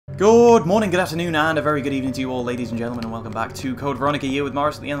Good morning, good afternoon, and a very good evening to you all, ladies and gentlemen, and welcome back to Code Veronica here with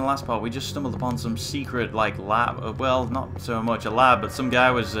Morris. At the end of the last part, we just stumbled upon some secret, like, lab. Well, not so much a lab, but some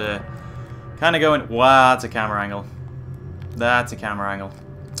guy was, kind of going, wow, that's a camera angle. That's a camera angle.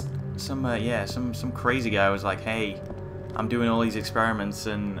 Some crazy guy was like, hey, I'm doing all these experiments,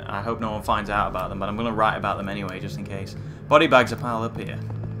 and I hope no one finds out about them, but I'm going to write about them anyway, just in case. Body bags are piled up here.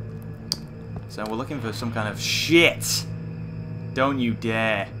 So we're looking for some kind of shit. Don't you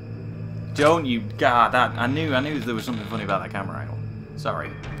dare. Don't you... God, that... I knew there was something funny about that camera angle.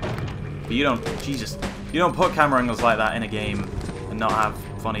 Sorry. But you don't... Jesus. You don't put camera angles like that in a game and not have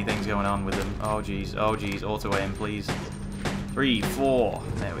funny things going on with them. Oh, jeez. Oh, jeez. Auto-aim, please. 3, 4.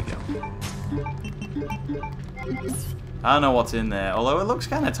 There we go. I don't know what's in there. Although it looks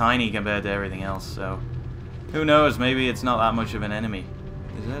kind of tiny compared to everything else, so... Who knows? Maybe it's not that much of an enemy.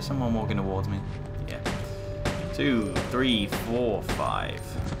 Is there someone walking towards me? Yeah. 2, 3, 4, 5.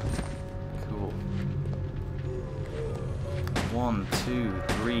 1, 2,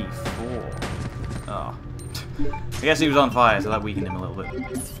 3, 4. Oh. I guess he was on fire, so that weakened him a little bit.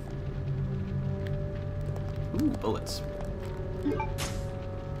 Ooh, bullets. We're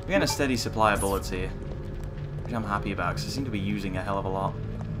getting a steady supply of bullets here, which I'm happy about, because I seem to be using a hell of a lot.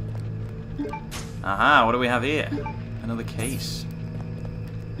 Aha, what do we have here? Another case.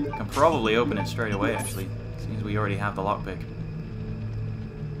 I can probably open it straight away, actually. Seems we already have the lockpick.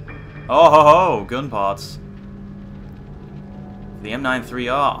 Oh ho ho! Gun parts. The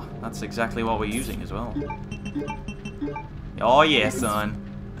M93R. That's exactly what we're using as well. Oh yeah, son.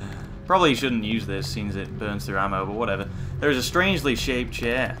 Probably shouldn't use this, since it burns through ammo, but whatever. There is a strangely shaped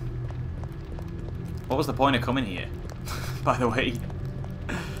chair. What was the point of coming here? By the way.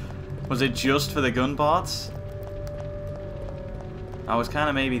 Was it just for the gun parts? I was kind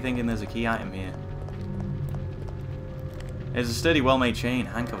of maybe thinking there's a key item here. There's a sturdy, well-made chain.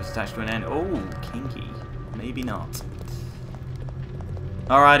 Handcuffs attached to an end. Oh, kinky. Maybe not.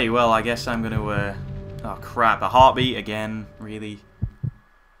 Alrighty, well, I guess I'm gonna, oh crap, a heartbeat again, really?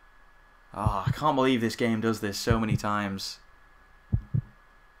 Oh, I can't believe this game does this so many times.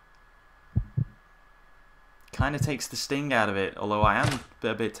 Kinda takes the sting out of it, although I am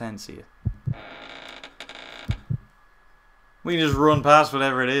a bit tense here. We can just run past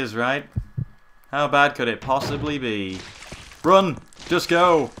whatever it is, right? How bad could it possibly be? Run! Just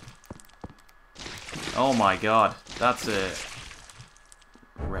go! Oh my god, that's a...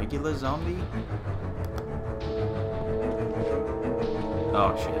 regular zombie?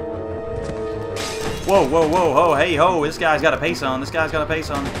 Oh shit. Whoa, whoa, whoa, ho, hey ho, this guy's got a pace on, this guy's got a pace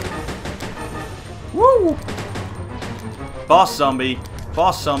on. Woo! Boss zombie,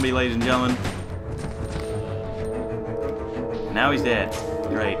 ladies and gentlemen. Now he's dead.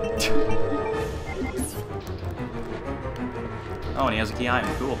 Great. Oh, and he has a key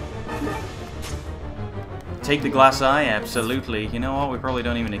item, cool. Take the glass eye? Absolutely. You know what? We probably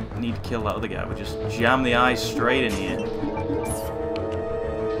don't even need to kill that other guy. We'll just jam the eye straight in here.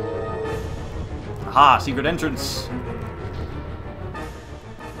 Aha! Secret entrance!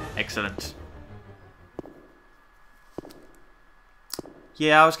 Excellent.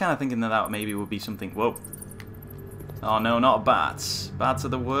 Yeah, I was kind of thinking that maybe would be something... Whoa. Oh no, not bats. Bats are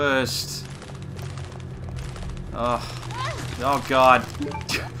the worst. Oh. Oh god.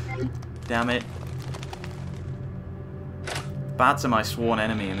 Damn it. Bats are my sworn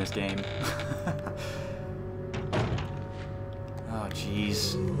enemy in this game. Oh,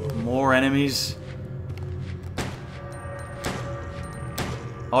 jeez. More enemies.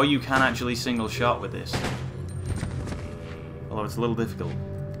 Oh, you can actually single shot with this. Although it's a little difficult.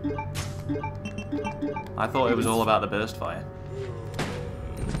 I thought it was all about the burst fire.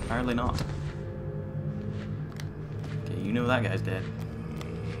 Apparently not. Okay, you know that guy's dead.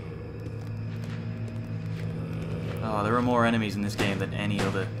 Oh, there are more enemies in this game than any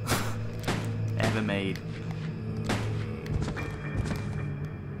other ever made.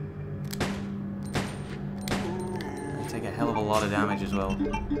 They take a hell of a lot of damage as well.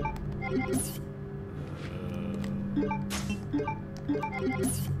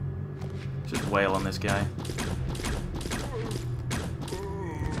 Just wail on this guy.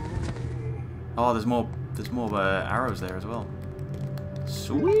 Oh, there's more arrows there as well.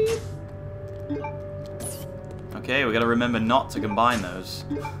 Sweet. Okay, we gotta remember not to combine those.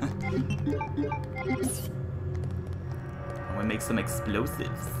 And what makes them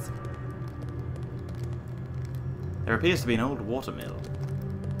explosives? There appears to be an old watermill.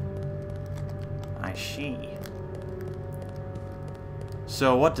 I see.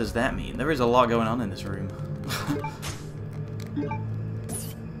 So what does that mean? There is a lot going on in this room.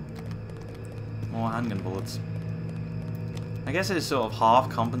 More handgun bullets. I I guess it's sort of half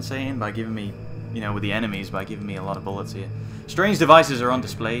compensating by giving me, you know, with the enemies, by giving me a lot of bullets here. Strange devices are on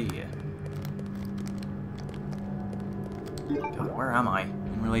display here. God, where am I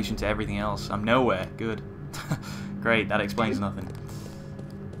in relation to everything else? I'm nowhere. Good. Great, that explains nothing.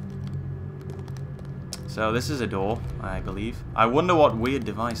 So this is a door, I believe. I wonder what weird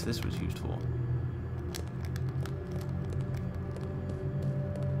device this was used for.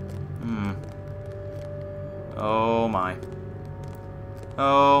 Oh my.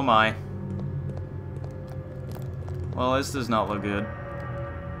 Oh my. Well, this does not look good.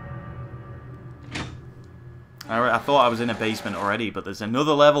 I thought I was in a basement already, but there's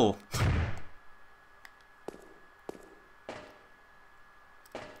another level.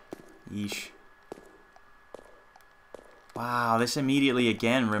 Yeesh. Wow, this immediately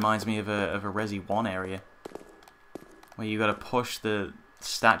again reminds me of a Resi 1 area. Where you gotta push the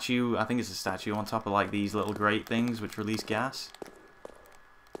statue, I think it's a statue, on top of like these little grate things which release gas.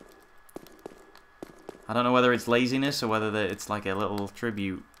 I don't know whether it's laziness or whether it's like a little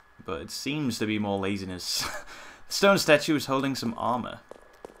tribute, but it seems to be more laziness. The stone statue is holding some armor.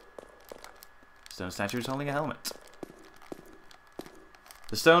 Stone statue is holding a helmet.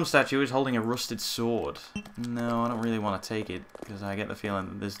 The stone statue is holding a rusted sword. No, I don't really want to take it, because I get the feeling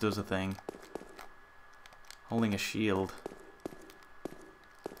that this does a thing. Holding a shield.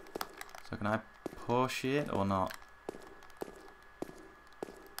 So can I push it or not?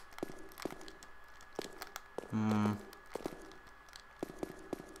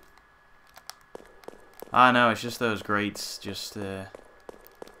 Ah, no, it's just those grates. Just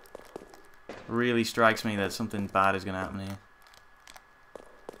really strikes me that something bad is going to happen here.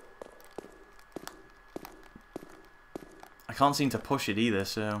 I can't seem to push it either,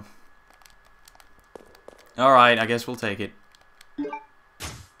 so... Alright, I guess we'll take it.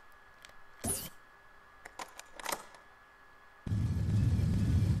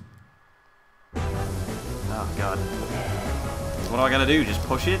 Oh, God. What do I gotta do? Just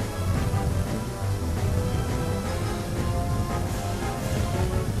push it?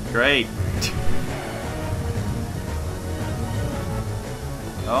 Great.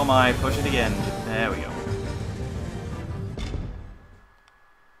 Oh my, push it again. There we go.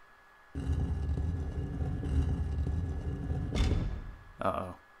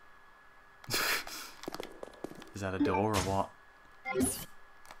 Uh-oh. Is that a door or what? Let's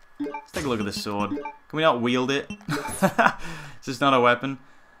take a look at this sword. Can we not wield it? Is this not a weapon?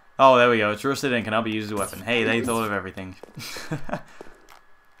 Oh, there we go. It's rusted and cannot be used as a weapon. Hey, they thought of everything.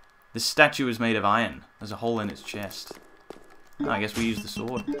 This statue is made of iron. There's a hole in its chest. Oh, I guess we use the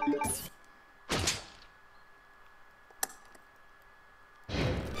sword.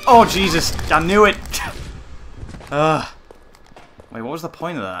 Oh, Jesus! I knew it! Ugh. Wait, what was the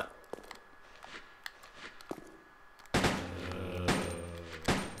point of that?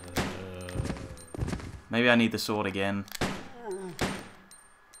 Maybe I need the sword again.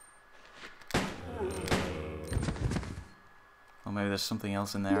 Or maybe there's something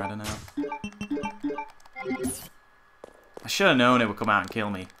else in there, I don't know. I should have known it would come out and kill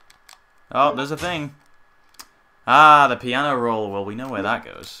me. Oh, there's a thing. Ah, the piano roll. Well, we know where that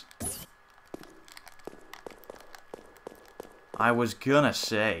goes. I was gonna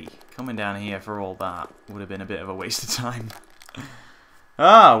say, coming down here for all that would have been a bit of a waste of time.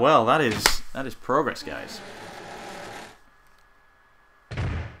 Ah, well, that is progress, guys.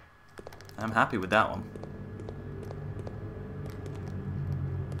 I'm happy with that one.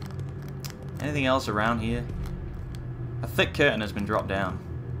 Anything else around here? A thick curtain has been dropped down.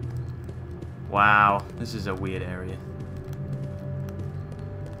 Wow, this is a weird area.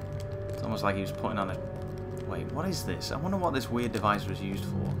 It's almost like he was putting on a... Wait, what is this? I wonder what this weird device was used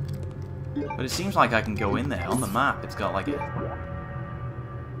for. But it seems like I can go in there. On the map, it's got like a...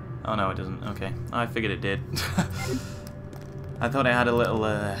 Oh no, it doesn't. Okay, I figured it did. I thought it had a little,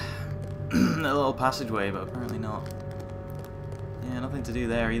 a little passageway, but apparently not. Yeah, nothing to do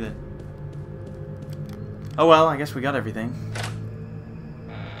there either. Oh well, I guess we got everything.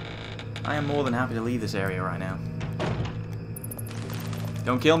 I am more than happy to leave this area right now.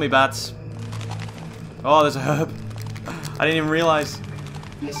 Don't kill me, bats. Oh, there's a herb. I didn't even realize.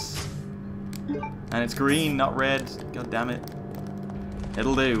 Yes. And it's green, not red. God damn it.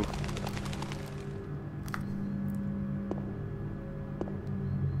 It'll do.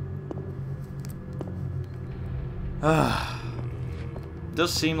 It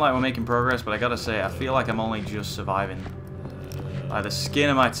does seem like we're making progress, but I gotta say, I feel like I'm only just surviving. By the skin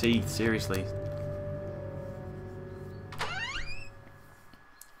of my teeth, seriously.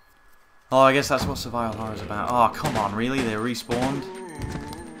 Oh, I guess that's what survival horror is about. Oh, come on, really? They respawned?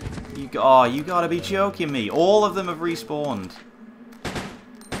 You Oh, you gotta be joking me. All of them have respawned.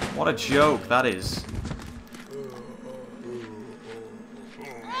 What a joke that is.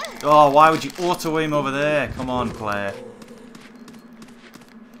 Oh, why would you auto-aim over there? Come on, Claire.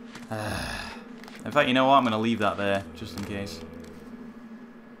 In fact, you know what? I'm going to leave that there, just in case.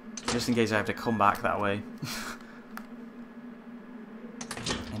 Just in case I have to come back that way.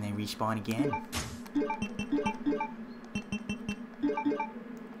 And then respawn again.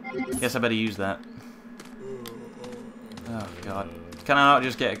 Guess I better use that. Oh, God. Can I not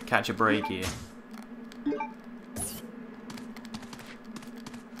just catch a break here?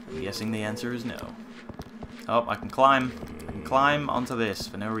 I'm guessing the answer is no. Oh, I can climb. I can climb onto this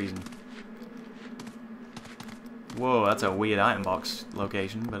for no reason. Whoa, that's a weird item box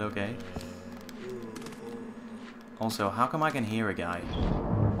location, but okay. Also, how come I can hear a guy?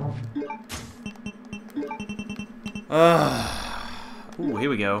 Ooh, here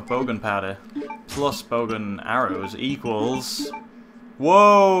we go. Bogan powder plus bogan arrows equals...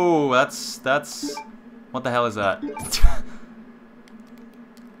 Whoa! That's... What the hell is that?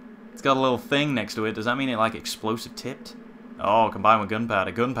 It's got a little thing next to it. Does that mean it, like, explosive tipped? Oh, combined with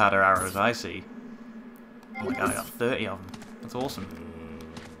gunpowder. Gunpowder arrows, I see. Oh my god, I got 30 of them. That's awesome.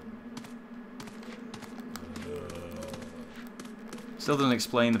 Still doesn't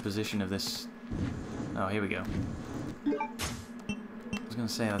explain the position of this... Oh, here we go. I was going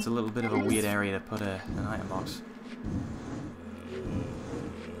to say, that's a little bit of a weird area to put an item box.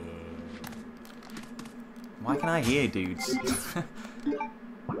 Why can I hear dudes?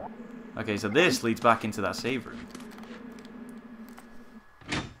 Okay, so this leads back into that save room.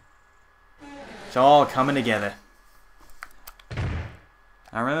 It's all coming together.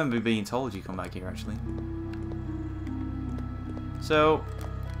 I remember being told you come back here, actually. So...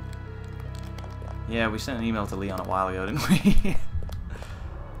 Yeah, we sent an email to Leon a while ago, didn't we?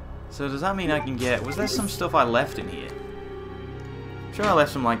 So does that mean I can get... Was there some stuff I left in here? I'm sure I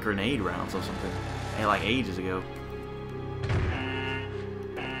left some, like, grenade rounds or something. Hey, like, ages ago.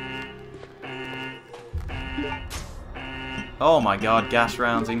 Oh my god, gas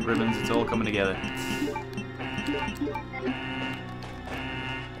rounds, ink ribbons, it's all coming together.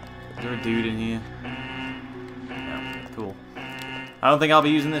 Is there a dude in here? No, cool. I don't think I'll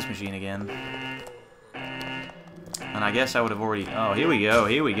be using this machine again. And I guess I would have already... Oh, here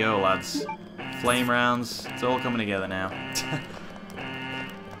we go, lads. Flame rounds, it's all coming together now.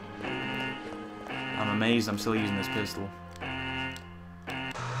 I'm amazed I'm still using this pistol.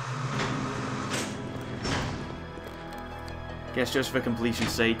 Guess just for completion's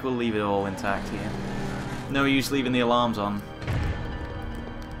sake, we'll leave it all intact here. No use leaving the alarms on.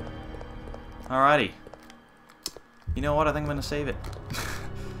 Alrighty. You know what? I think I'm going to save it.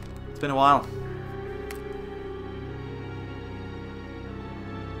 It's been a while.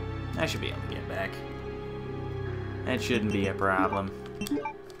 I should be able to get back. That shouldn't be a problem.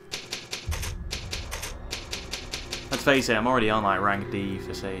 Let's face it, I'm already on like rank D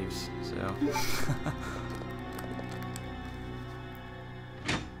for saves, so...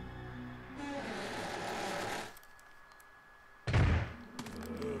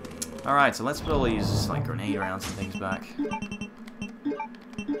 Alright, so let's put all these like grenade rounds and things back.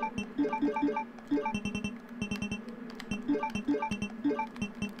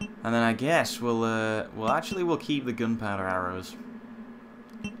 And then I guess we'll keep the gunpowder arrows.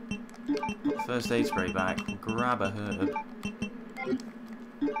 Put the first aid spray back. We'll grab a herb.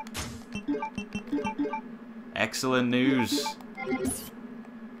 Excellent news.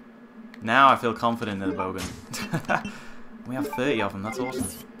 Now I feel confident in the bogan. We have 30 of them. That's awesome.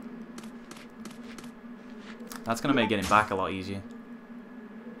 That's gonna make getting back a lot easier.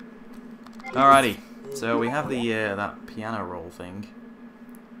 Alrighty. So we have the that piano roll thing.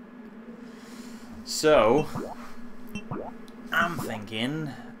 So I'm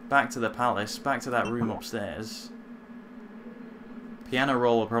thinking back to the palace, back to that room upstairs. Piano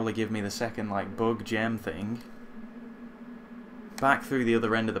roll will probably give me the second like bug gem thing. Back through the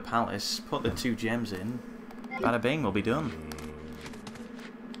other end of the palace, put the 2 gems in. Bada bing, we'll be done.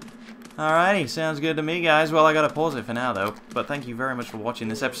 Alrighty, sounds good to me, guys. Well, I gotta pause it for now, though. But thank you very much for watching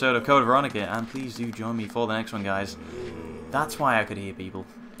this episode of Code Veronica, and please do join me for the next one, guys. That's why I could hear people.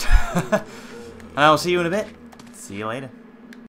 And I'll see you in a bit. See you later.